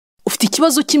ufite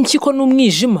ikibazo cy'impyiko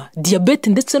n'umwijima, diabete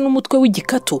ndetse n'umutwe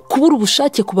w'igikatu, kubura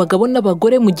ubushake ku bagabo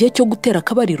n'abagore mu gihe cyo gutera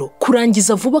akabariro,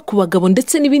 kurangiza vuba ku bagabo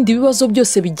ndetse n'ibindi bibazo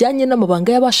byose bijyanye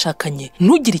n'amabanga y'abashakanye,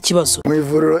 ntugire ikibazo. Mu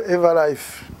ivuriro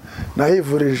Everlife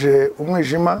nahivurije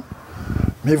umwijima,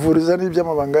 mpivuriza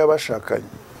n'iby'amabanga y'abashakanye,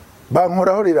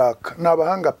 bankoraho riraka,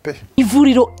 n'abahanga pe.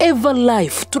 Ivuriro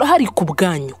Everlife turahari ku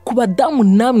bwanyu, ku badamu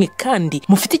namwe kandi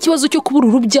mufite ikibazo cyo kubura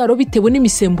urubyaro bitewe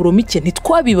n'imisemburo mike,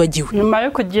 ntitwabibagiwe. Nyuma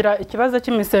yo kugira ikibazo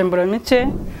cy'imisemburo mike,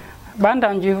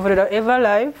 bandangiye ivuriro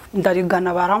Everlife,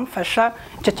 ndarigana baramfasha,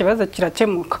 icyo kibazo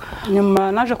kirakemuka.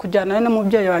 Nyuma naje kujyana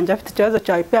n'umubyeyi wanjye afite ikibazo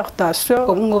cya hypertension,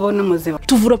 ubu ngubu ni muzima.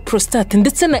 Tuvura prostate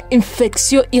ndetse na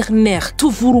infection urinaire,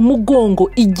 tuvura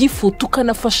umugongo, igifu,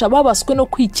 tukanafasha babaswe no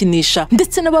kwikinisha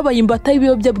ndetse n'ababaye imbata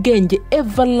y'ibiyobyabwenge.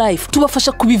 Everlife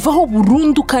tubafasha kubivaho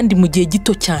burundu kandi mu gihe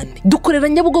gito cyane. Dukorera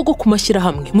Nyabugogo ku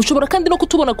mashyirahamwe. Mushobora kandi no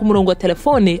kutubona ku murongo wa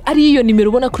telefone ari iyo nimero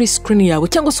ubona kuri screen yawe,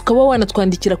 cyangwa se ukaba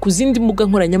wanatwandikira ku zindi mbuga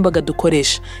nkoranyambaga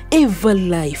dukoresha.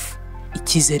 Everlife,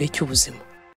 icyizere cy'ubuzima.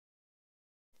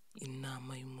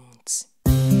 Inama y'umunsi.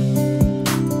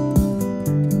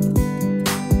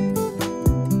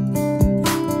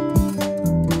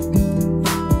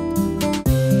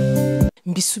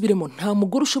 Mbisubiremo, nta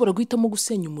mugore ushobora guhitamo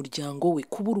gusenya umuryango we,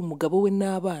 kubura umugabo we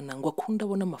n'abana ngo akunde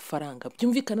abona amafaranga.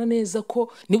 Byumvikana neza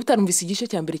ko niba utarumvise igice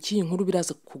cya mbere cy'iyi nkuru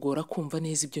biraza kugora kumva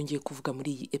neza ibyo ngiye kuvuga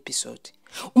muri iyi episode.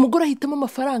 Umugore ahitamo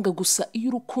amafaranga gusa iyo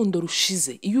urukundo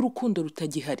rushize, iyo urukundo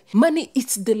rutagihari. Money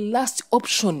is the last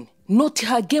option, not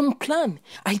her game plan.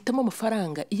 Ahitamo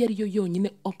amafaranga iyo ari yo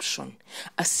yonyine option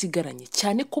asigaranye,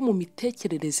 cyane ko mu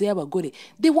mitekerereze y'abagore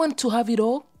they want to have it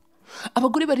all.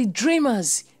 Abagore bari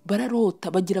dreamers,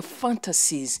 bararota, bagira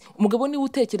fantasies. Umugabo ni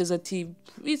utekereza ati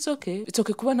it's okay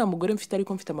kuba nta mugore mfite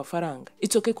ariko mfite amafaranga,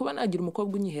 it's okay kuba nagira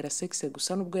umukobwa unyihera sex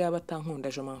gusa nubwo yaba atankunda,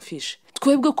 je m'en fiche.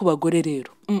 Twebwe ku bagore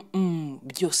rero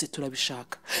byose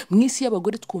turabishaka. Mwisi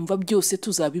y'abagore twumva byose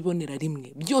tuzabibonera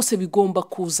rimwe, byose bigomba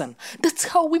kuzana. That's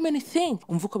how women think.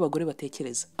 Umva uko abagore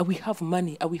batekereza. We have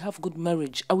money, we have good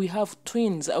marriage, we have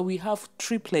twins, we have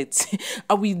triplets,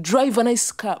 we drive a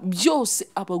nice car. Byose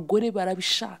abagore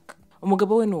barabishaka.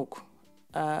 Umugabo we nuko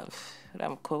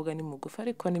ramukobwa ni mugufi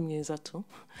ariko ni mwiza tu,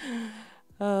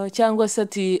 cyangwa se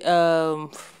ati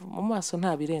mu maso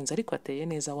nta birenze ariko ateye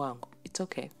neza wangu, it's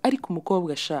okay. Ariko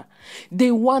umukobwa sha,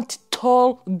 they want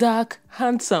tall, dark,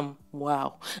 handsome.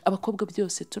 Wow, abakobwa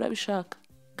byose turabishaka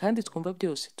kandi twumva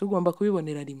byose tugomba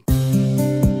kubibonera rimwe.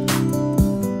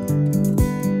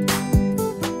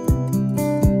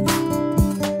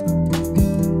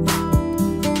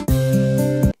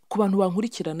 Ku bantu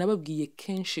bankurikirana babwiye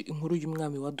kenshi inkuru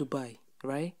y'umwami wa Dubai,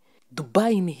 right?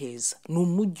 Dubai ni heza, ni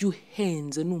umujyi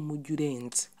uhenze, ni umujyi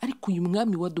urenze. Ariko uyu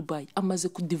mwami wa Dubai amaze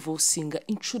kudivorcinga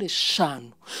inshuro 5.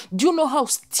 Do you know how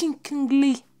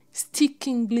stinkingly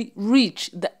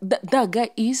rich that guy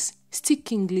is?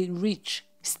 Stinkingly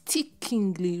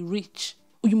rich.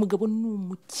 Uyu mugabo ni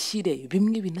umukire,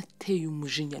 bimwe binateye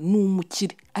umujinya, ni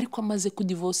umukire. Ariko amaze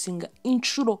kudivorcinga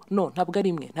inshuro, no, ntabwo ari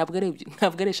imwe, ntabwo ari ebyiri,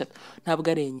 ntabwo ari 3,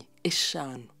 ntabwo ari 4,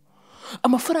 5.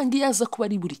 Amafaranga yaza kuba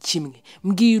ari buri kimwe.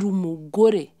 Mbwira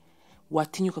umugore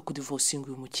watinyuka kudivorcinga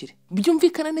uyu mukire.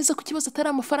 Byumvikana neza ku kibazo atari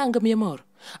amafaranga miyamoro.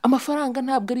 Amafaranga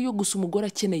ntabwo ari yo gusa umugore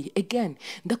akeneye. Again,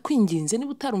 ndakwinginze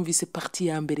niba utarumvise parti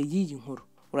ya mbere y'iyi nkuru,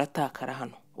 uratakara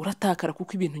hano. Uratakara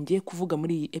kuko ibintu ngiye kuvuga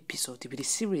muri iyi episode biri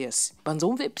serious. Banza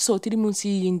wumve episode iri munsi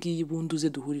y'iyi ngiyi bunduze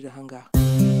duhurira hangaha.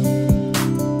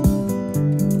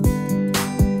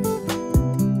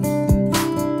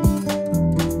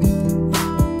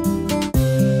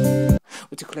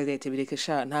 Uti Claudette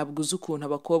birekesha, ntabwo uzi ukuntu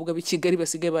abakobwa b'i Kigali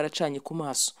basigaye baracanye ku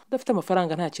maso. Udafite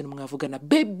amafaranga nta kintu mwavugana.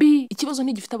 Baby, ikibazo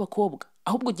ntigifite abakobwa,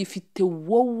 ahubwo gifite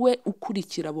wowe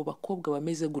ukurikira abo bakobwa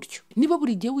bameze gutyo. Niba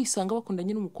buri gihe wisanga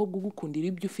bakundanye n'umukobwa ugukundira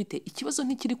ibyo ufite, ikibazo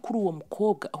ntikiri kuri uwo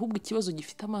mukobwa, ahubwo ikibazo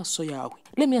gifite amaso yawe.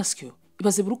 Let me ask you,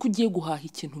 ibaze buri uko ugiye guhaha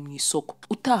ikintu mu isoko,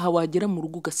 utaha wagera mu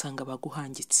rugo ugasanga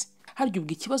baguhangitse. Harya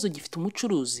ubwo ikibazo gifite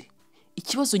umucuruzi,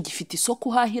 ikibazo gifite isoko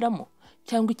uhahiramo,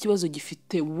 cyangwa ikibazo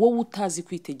gifite wowe utazi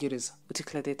kwitegereza? Uti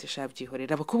Claudette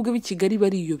shabyihorera, abakobwa b'i Kigali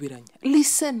bariyoberanya.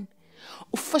 Listen,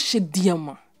 ufashe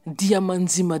diama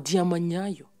nzima, diama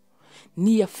nyayo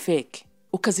niya fake,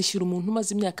 ukazishyira umuntu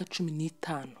umaze imyaka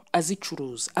 15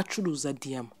 acuruza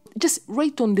diama, just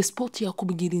right on the spot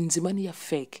yakubwira inzima niya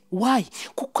fake. Why?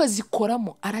 Kuko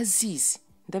azikoramo arazizi.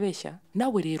 Ndabeshya?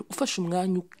 Nawe rero ufashe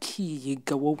umwanya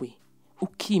ukiyiga wowe,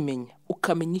 ukimenya,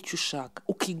 ukamenya icyo ushaka,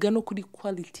 ukiga no kuri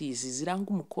qualities ziranga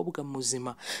umukobwa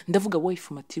muzima. Ndavuga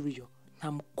wife material.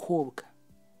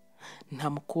 Nta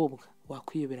mukobwa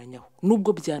wakwiyoberanyaho.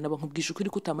 Nubwo byanaba nkubwisha ukuri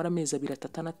kutamara amezi 2,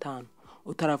 3, 5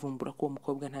 utaravumbura ko uwo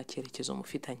mukobwa nta cyerekezo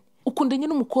mufitanye. ukundanye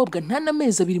n'umukobwa nta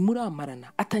n'amezi 2 muri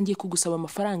amarana atangiye kugusaba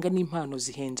amafaranga n'impano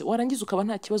zihenze, warangiza ukaba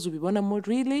nta kibazo ubibonamo.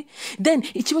 Really? Then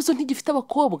ikibazo ntigifite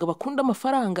abakobwa bakunda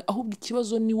amafaranga, ahubwo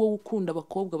ikibazo ni wowe ukunda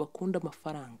abakobwa bakunda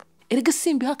amafaranga. Erega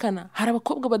simbihakana, hari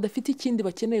abakobwa badafite ikindi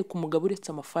bakeneye ku mugabo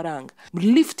uretse amafaranga.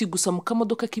 Lift gusa mu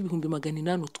kamodoka k'ibihumbi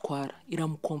 800 utwara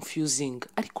iramuconfusing.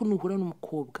 Ariko nuhura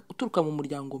n'umukobwa uturuka mu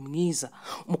muryango mwiza,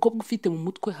 umukobwa ufite mu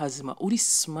mutwe hazima, uri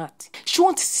smart, she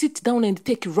won't sit down and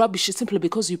take rubbish simply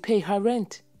because you pay her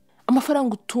rent.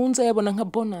 Amafaranga utunza yabona nka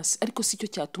bonus, ariko sicyo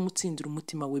cyatuma utsindira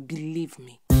umutima we, believe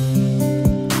me.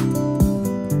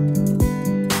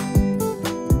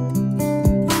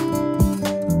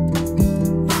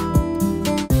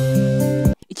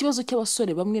 Ikibazo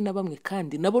cy'abasore bamwe na bamwe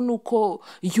kandi nabo nuko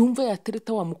yumva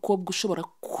yatereta wa mukobwa ushobora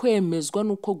kwemezwa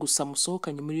nuko gusa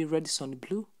musohokanye muri Radisson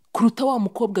Blue, kuruta wa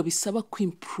mukobwa bisaba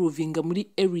kwimprovinga muri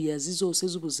areas zose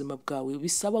z'ubuzima bwawe,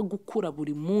 bisaba gukura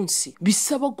buri munsi,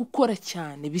 bisaba gukora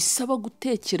cyane, bisaba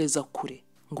gutekereza kure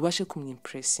ngo ubashe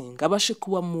kumwimpressinga, abashe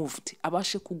kuba moved,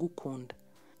 abashe kugukunda.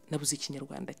 Nabuze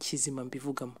ikinyarwanda kizima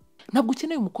mbivugamo. Ntabwo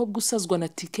ukeneye umukobwa usazwa na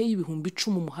tike y'ibihumbi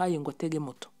 10 umuhaye ngo atege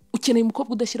moto. Ukeneye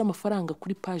umukobwa udashyira amafaranga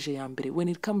kuri page ya mbere when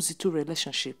it comes to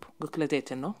relationship. Ngo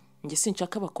Claudette, no? Nge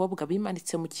sinshaka abakobwa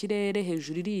bimanitse mu kirere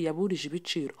hejuru iri yaburije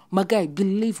ibiciro. My guy,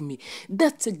 believe me,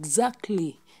 that's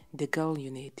exactly the girl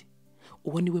you need.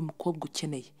 Uwo niwe mukobwa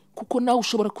ukeneye, kuko nawe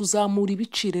ushobora kuzamura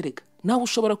ibiciro rega, nawe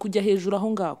ushobora kujya hejuru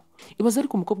aho ngaho. Ibaza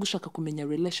ariko umukobwa ushaka kumenya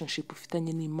relationship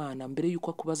ufitanye n'Imana mbere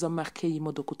yuko akubaza marke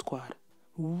y'imodoka utwara.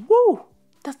 Woo!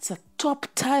 That's a top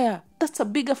tire. That's a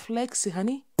bigger flex,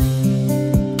 honey.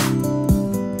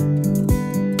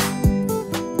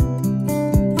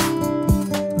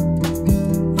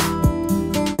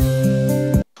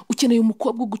 Ukeneye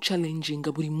umukobwa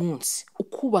uguchallenginga buri munsi,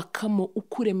 ukubakamo,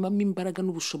 ukuremamo imbaraga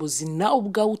n'ubushobozi nawe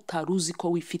ubwawe utaruzi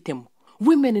ko wifitemo.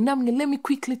 Women, namwe, let me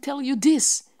quickly tell you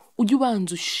this. Ujye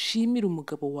ubanza ushimira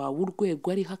umugabo wawe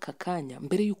urwego ari haka kanya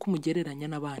mbere yuko umugereranya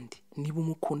n'abandi. Niba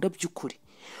umukunda by'ukuri,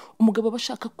 umugabo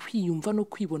abashaka kwiyumva no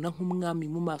kwibona nk'umwami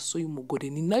mu maso y'umugore.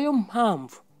 Ni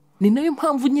nayo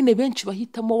mpamvu nyine benshi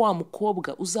bahitamo wa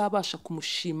mukobwa uzabasha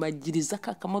kumushimagiriza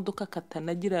ka kamodoka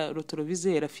katanagira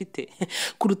rotorovizeri afite,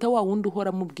 kuruta wa wundi uhora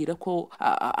amubwira ko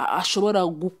ashobora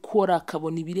gukora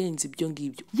akabona ibirenze ibyo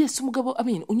ngibyo. Yes, umugabo,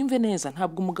 unyumve neza,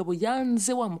 ntabwo umugabo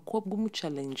yanze wa mukobwa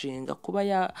umuchallenginga kuba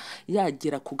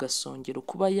yagera ku gasongero,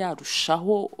 kuba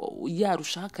yarushaho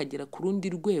akagera ku rundi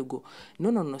rwego.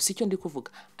 No, sicyo ndi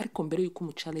kuvuga. Ariko mbere yuko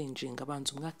umuchallenginga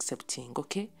abanza umwaccepting,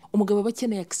 okay? Umugabo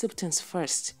abakeneye acceptance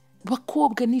first.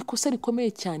 Bakobwa ni ikosa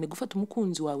rikomeye cyane gufata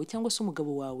umukunzi wawe cyangwa se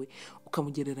umugabo wawe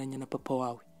ukamugereranya na papa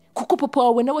wawe, kuko papa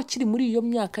wawe nawe akiri muri iyo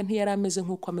myaka ntiyari ameze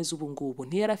nk'uko ameze ubu ngubu,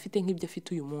 ntiyari afite nk'ibyo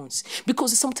afite uyu munsi.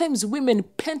 Because sometimes women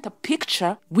paint a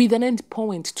picture with an end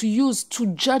point to use to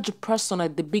judge a person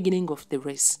at the beginning of the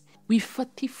race.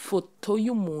 Wifata ifoto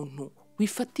y'umuntu,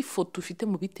 wifata ifoto ufite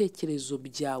mu bitekerezo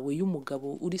byawe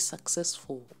y'umugabo uri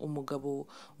successful, umugabo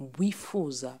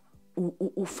wifuza.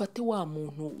 Ufate wa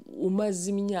muntu umaze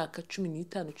imyaka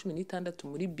 15, 16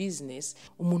 muri business,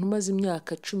 umuntu umaze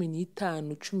imyaka 15,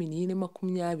 14,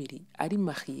 20 ari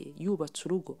marié yubatse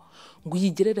urugo, ngo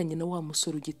yigereranye na wa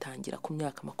musore ugitangira ku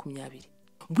myaka 20.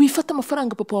 Wifata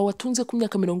amafaranga papa wawe atunze ku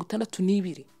myaka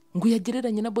 62 ngo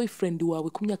yagereranye na boyfriend wawe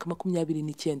ku myaka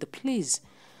 29. Please.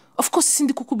 Of course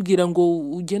sindi kukubwira ngo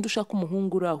ugende ushaka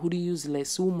umuhungu uraho uri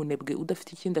useless w'umunebwe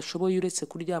udafite ikindi ashoboye uretse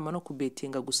kuryama no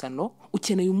kubetinga gusa. No,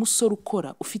 ukeneye umusore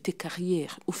ukora, ufite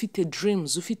carrière, ufite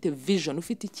dreams, ufite vision,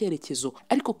 ufite icyerekezo,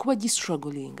 ariko kuba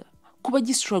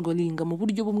gistrugglinga mu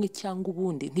buryo bumwe cyangwa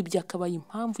ubundi ntibyakabaye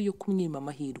impamvu yo kumwima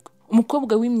amahirwe.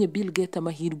 Umukobwa wimye Bill Gates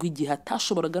amahirwe igihe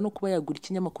atashoboraga no kuba yagura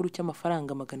ikinyamakuru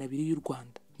cy'amafaranga 200 y'u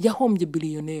Rwanda. Yahombye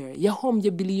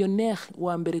billionaire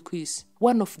wa mbere ku isi.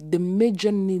 One of the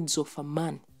major needs of a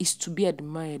man is to be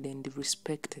admired and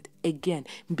respected. Again,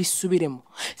 mbisubiremo,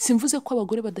 simvuze ko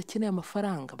abagore badakeneye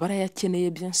amafaranga,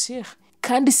 barayakeneye bien sûr.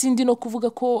 Kandi sindi no kuvuga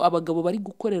ko abagabo bari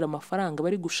gukorera amafaranga,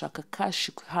 bari gushaka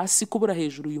cash hasi kubura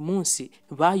hejuru uyu munsi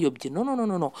bayobye.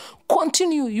 No.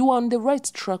 Continue, you are on the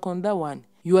right track on that one.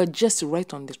 You are just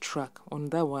right on the track on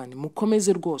that one.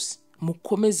 Mukomeze rwose.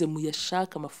 Mukomeze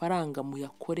muyashaka amafaranga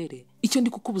muyakorere. Icyo ndi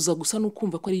kukubuza gusa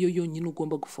nukumva ko ari yo yonyine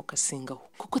ugomba gufokasingaho,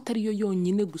 kuko atari yo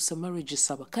yonyine gusa marriage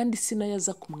saba, kandi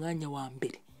sinayaza ku mwanya wa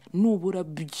mbere. Nubura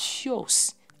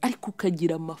byose ariko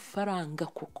ukagira amafaranga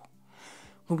koko,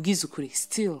 mubwiza ukuri,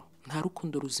 still nta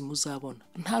rukundo ruzima uzabona,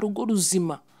 nta rugo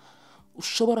ruzima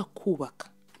ushobora kubaka,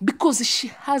 because she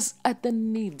has other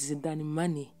needs than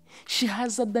money. She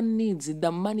has other needs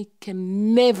that money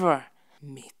can never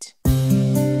meet.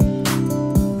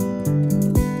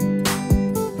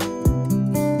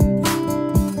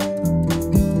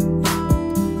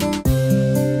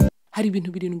 hari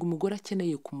ibintu birindwi umugore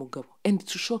akeneye ku mugabo. And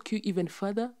to shock you even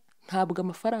further, ntabwo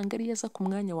amafaranga ari yaza ku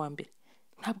mwanya wa mbere.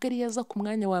 Ntabwo ari yaza ku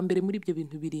mwanya wa mbere muri ibyo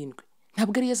bintu birindwi.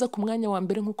 Ntabwo ari yaza ku mwanya wa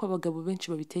mbere nk'uko abagabo benshi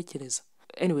babitekereza.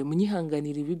 Anyway,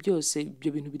 munyihanganira ibi byose,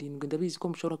 ibyo bintu birindwi ndabizi ko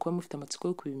mushobora kuba mufite amatsiko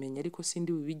yo kubimenya, ariko sindi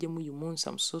bibijyemo uyu munsi.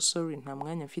 I'm so sorry, nta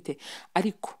mwanya mfite.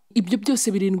 Ariko ibyo byose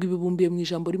birindwi bibumbiye mu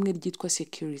ijambo rimwe ryitwa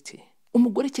security.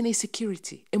 Umugore akeneye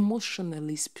security,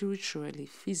 emotionally, spiritually,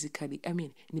 physically.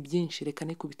 Ni byinshi, reka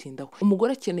ne kubitindaho.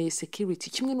 Umugore akeneye security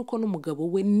kimwe nuko n'umugabo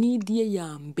we need ye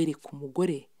ya mbere ku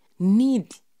mugore. Need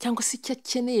cyangwa se icyo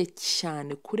akeneye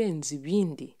cyane kurenza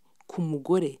ibindi ku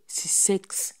mugore si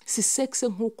sex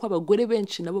nk'uko abagore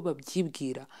benshi nabo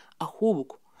babyibwira,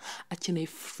 ahubwo akeneye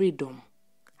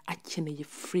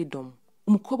freedom.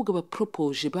 Umukobwa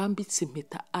bapropose bambitse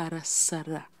impeta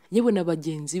arasara, yewe na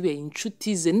bagenzi be,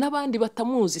 inshuti ze n'abandi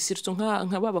batamuzi, sirto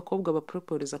nka babakobwa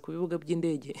baproporeza ku bibuga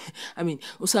by'indege.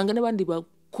 Usanga n'abandi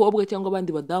bakobwa cyangwa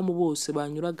abandi badamu bose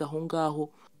banyuraga aho ngaho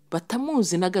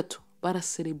batamuzi na gato,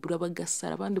 baraserebura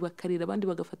bagasara, abandi bakarira, abandi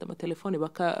bagafata amatelefone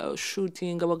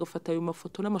bakashootinga, bagafata ayo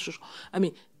mafoto n'amashusho.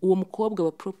 Uwo mukobwa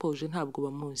bapropose ntabwo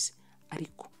bamuzi,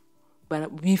 ariko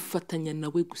bifatanya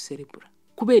nawe guserebura.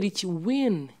 Kubera iki?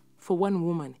 Win for one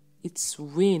woman, it's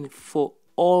win for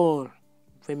all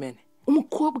women.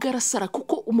 Umukobwa arasara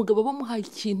kuko umugabo bamuhaye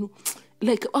ikintu,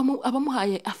 like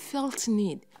abamuhaye a felt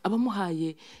need,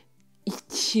 abamuhaye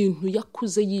ikintu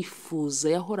yakuze yifuza,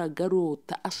 yahoraga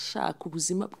arota ashaka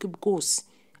ubuzima bwe bwose,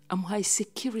 amuhaye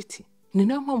security. Ni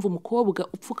nayo mpamvu umukobwa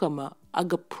upfukama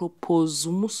agapropose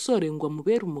umusore ngo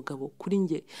amubere umugabo. Kuri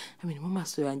nge mu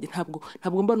maso yanjye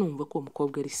ntabwo mba numva ko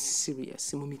umukobwa ari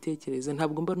serious mu mitekerereze,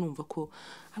 ntabwo mba numva ko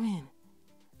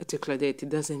ati Claudette,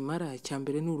 it doesn't matter,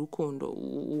 cyambere ni urukundo.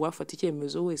 Uwafata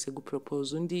icyemezo wese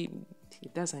gupropose undi,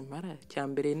 it doesn't matter,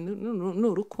 cyambere ni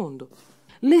urukundo.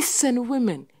 Listen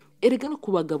women, erega no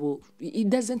ku bagabo it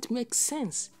doesn't make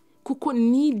sense, kuko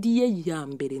need ye ya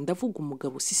mbere, ndavuga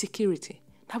umugabo, si security,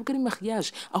 ntabwo ari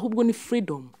mariage, ahubwo ni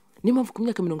freedom. Niyo mpamvu ku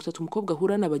myaka 30 umukobwa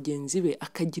ahura na bagenzi be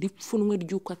akagira ipfunwe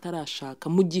ry'uko atarashaka,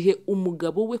 mu gihe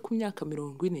umugabo we ku myaka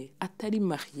 40 atari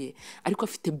marié ariko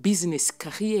afite business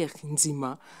career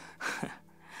nzima.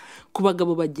 Ku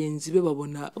bagabo bagenzi be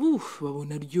babona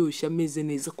ryoshye, ameze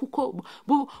neza, kuko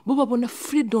bo babona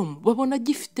freedom, babona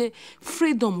gifite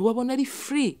freedom, babona ari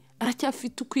free,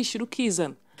 aracyafite ukwishyura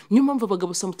ukizana. Niyo mpamvu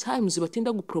abagabo sometimes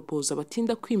batinda gupropose,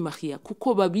 batinda kwimariya,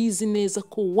 kuko babizi neza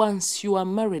ko once you are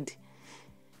married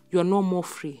you are no more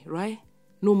free, right?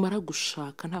 Numara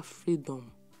gushaka nta freedom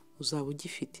uzaba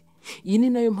ugifite. Iyi ni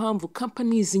nayo mpamvu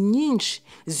companies nyinshi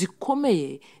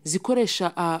zikomeye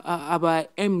zikoresha aba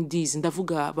MDs,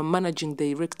 ndavuga aba managing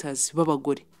directors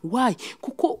b'abagore. Why?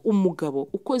 Kuko umugabo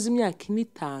ukoze imyaka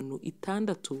 5,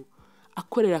 6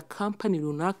 akorera company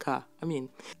runaka,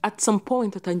 at some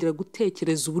point atangira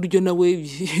gutekereza uburyo nawe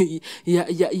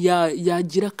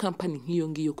yagira company nk'iyo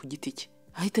ngiyo ku giti cye.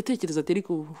 Ahita atekereza ati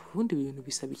ariko ubundi ibintu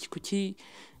bisaba iki,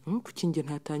 kuki nge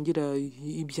ntatangira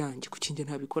ibyanjye, kuki nge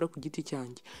ntabikora ku giti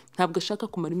cyanjye. Ntabwo ashaka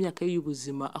kumara imyaka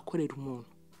y'ubuzima akorera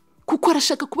umuntu, kuko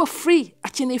arashaka kuba free,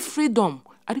 akeneye freedom.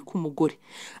 Ariko umugore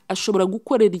ashobora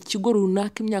gukorera ikigo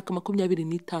runaka imyaka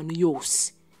 25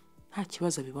 yose, nta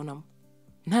kibazo abibonamo,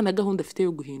 nta na gahunda afite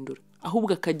yo guhindura,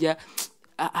 ahubwo akajya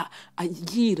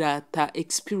yirata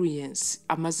experience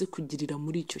amaze kugirira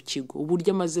muri icyo kigo,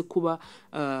 uburyo amaze kuba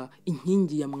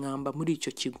inkingi ya mwamba muri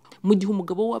icyo kigo. Mu gihe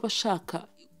umugabo we abashaka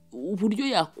uburyo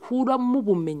yakuramo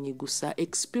ubumenyi gusa,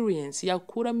 experience,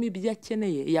 yakuramo ibyo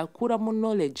akeneye, yakuramo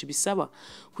knowledge bisaba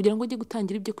kugira ngo ajye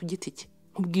gutangira ibyo ku giti cye.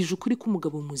 Ubwije ukuri ko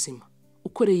umugabo muzima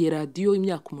ukoreye radio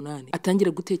imyaka 8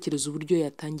 atangira gutekereza uburyo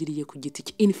yatangiriye ku giti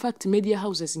cye. In fact, media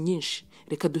houses nyinshi,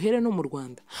 reka duhere no mu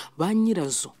Rwanda, ba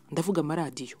nyirazo, ndavuga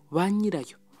amaradiyo, ba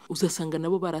nyirayo uzasanga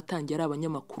nabo baratangiye ari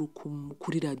abanyamakuru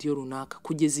kuri radio runaka,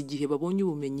 kugeza igihe babonye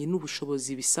ubumenyi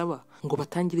n'ubushobozi bisaba ngo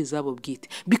batangire zabo bwite.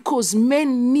 Because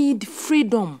men need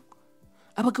freedom,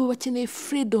 abagabo bakeneye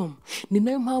freedom. Ni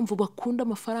nayo mpamvu bakunda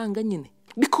amafaranga nyine,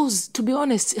 because to be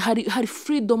honest hari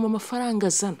freedom amafaranga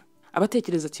azana.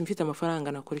 Abatekereza ati mfite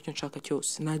amafaranga nakora icyo nshaka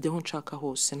cyose, najya aho nshaka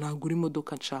hose, nagura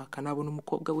imodoka nshaka, nabona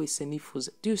umukobwa wese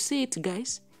nifuza. Do you see it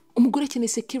guys? Umugore akeneye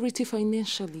security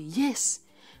financially, yes,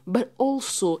 but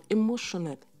also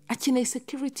emotionally. Akeneye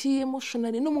security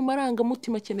emotionally, no mu maranga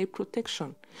mutima akeneye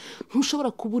protection.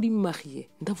 Ntushobora kuba uri marié,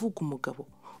 ndavuga umugabo,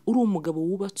 uri umugabo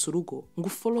wubatse urugo, ngo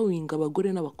following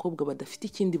abagore n'abakobwa badafite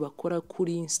ikindi bakora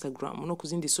kuri Instagram no ku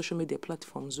zindi social media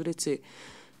platforms uretse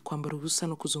kwambara ubusa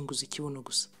no kuzunguza ikibuno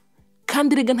gusa.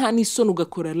 Kandi rega nta n'isoni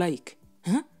ugakora like,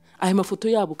 aya mafoto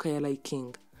yabo ukaya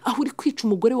likinga, aho uri kwica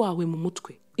umugore wawe mu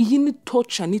mutwe. Iyi ni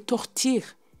torture, ni torture.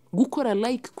 gukora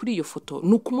like kuri iyo foto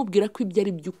ni ukumubwira ko ibyo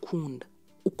ari byo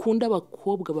ukunda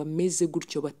abakobwa bameze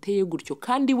gutyo, bateye gutyo,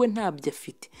 kandi we ntabyo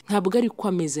afite, ntabwo ari ko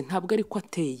ameze, ntabwo ari ko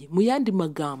ateye. Mu yandi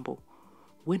magambo,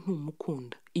 we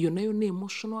ntumukunda. Iyo nayo ni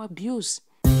emotional abuse.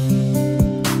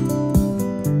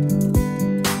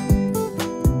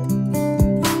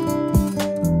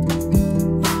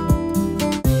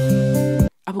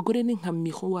 Abagore ni nka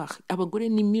miroir, abagore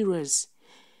ni mirrors,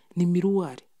 ni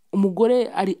miroir. Umugore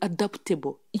ari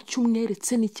adaptable, icyo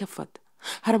umweretse n'icyo afata.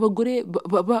 Hari abagore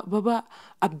baba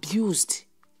abused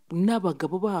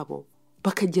n'abagabo babo,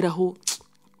 bakageraho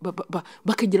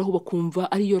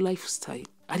bakumva ari yo lifestyle,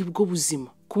 ari bwo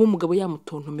buzima. Kuba umugabo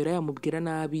yamutontomera, yamubwira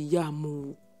nabi,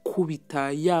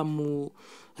 yamukubita,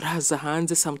 yamuraza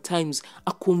hanze, sometimes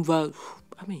akumva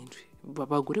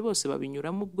abagore bose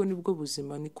babinyuramo, ubwo nibwo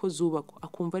buzima, niko zubakwa.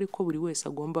 Akumva ariko buri wese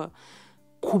agomba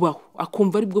kubaho,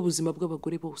 akumva ari bwo buzima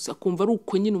bw'abagore bose, akumva ari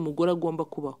uko nyine umugore agomba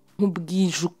kubaho.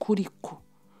 Nkubwije ukuri ko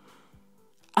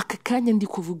aka kanya ndi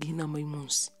kuvuga inama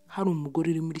y'umunsi, hari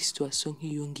umugore uri muri situation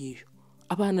nk'iyo ngiyo,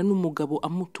 abana n'umugabo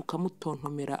amutuka,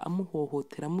 amutontomera,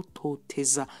 amuhohotera,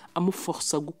 amutoteza,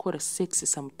 amuforsa gukora sex,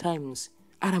 sometimes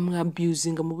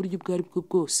aramwabusinga mu buryo bwari bwo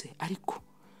bwose, ariko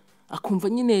akumva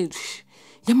nyine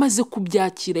yamaze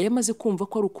kubyakira, yamaze kumva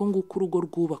ko ari uko nguko urugo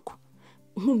rwubakwa.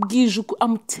 Nkubwije uko,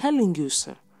 I'm telling you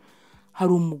sir,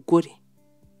 hari umugore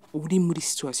uri muri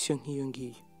situation nk'iyo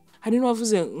ngiyo. Hari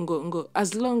n'abavuze ngo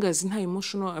as long as nta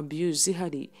emotional abuse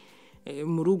ihari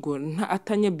mu rugo,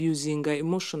 atanya abusinga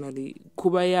emotionally,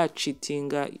 kuba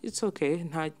yacheatinga, it's okay,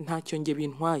 ntacyo nge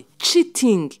bintwaye.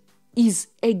 Cheating is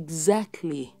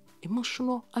exactly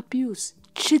emotional abuse.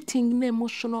 Cheating ni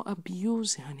emotional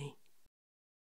abuse, honey.